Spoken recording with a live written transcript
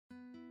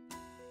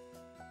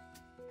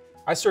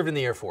I served in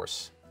the Air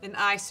Force. And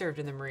I served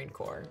in the Marine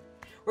Corps.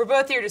 We're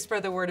both here to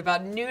spread the word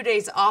about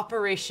NewDay's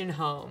Operation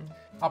Home.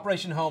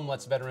 Operation Home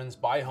lets veterans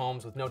buy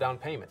homes with no down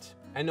payment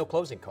and no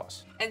closing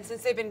costs. And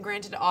since they've been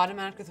granted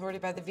automatic authority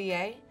by the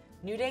VA,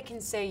 NewDay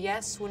can say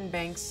yes when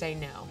banks say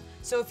no.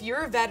 So if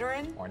you're a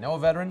veteran, Or know a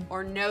veteran,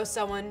 or know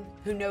someone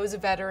who knows a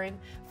veteran,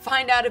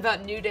 find out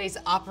about NewDay's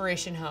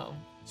Operation Home.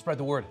 spread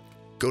the word.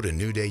 Go to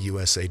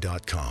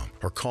NewDayUSA.com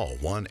or call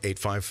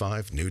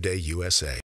 1-855-NewDay-USA.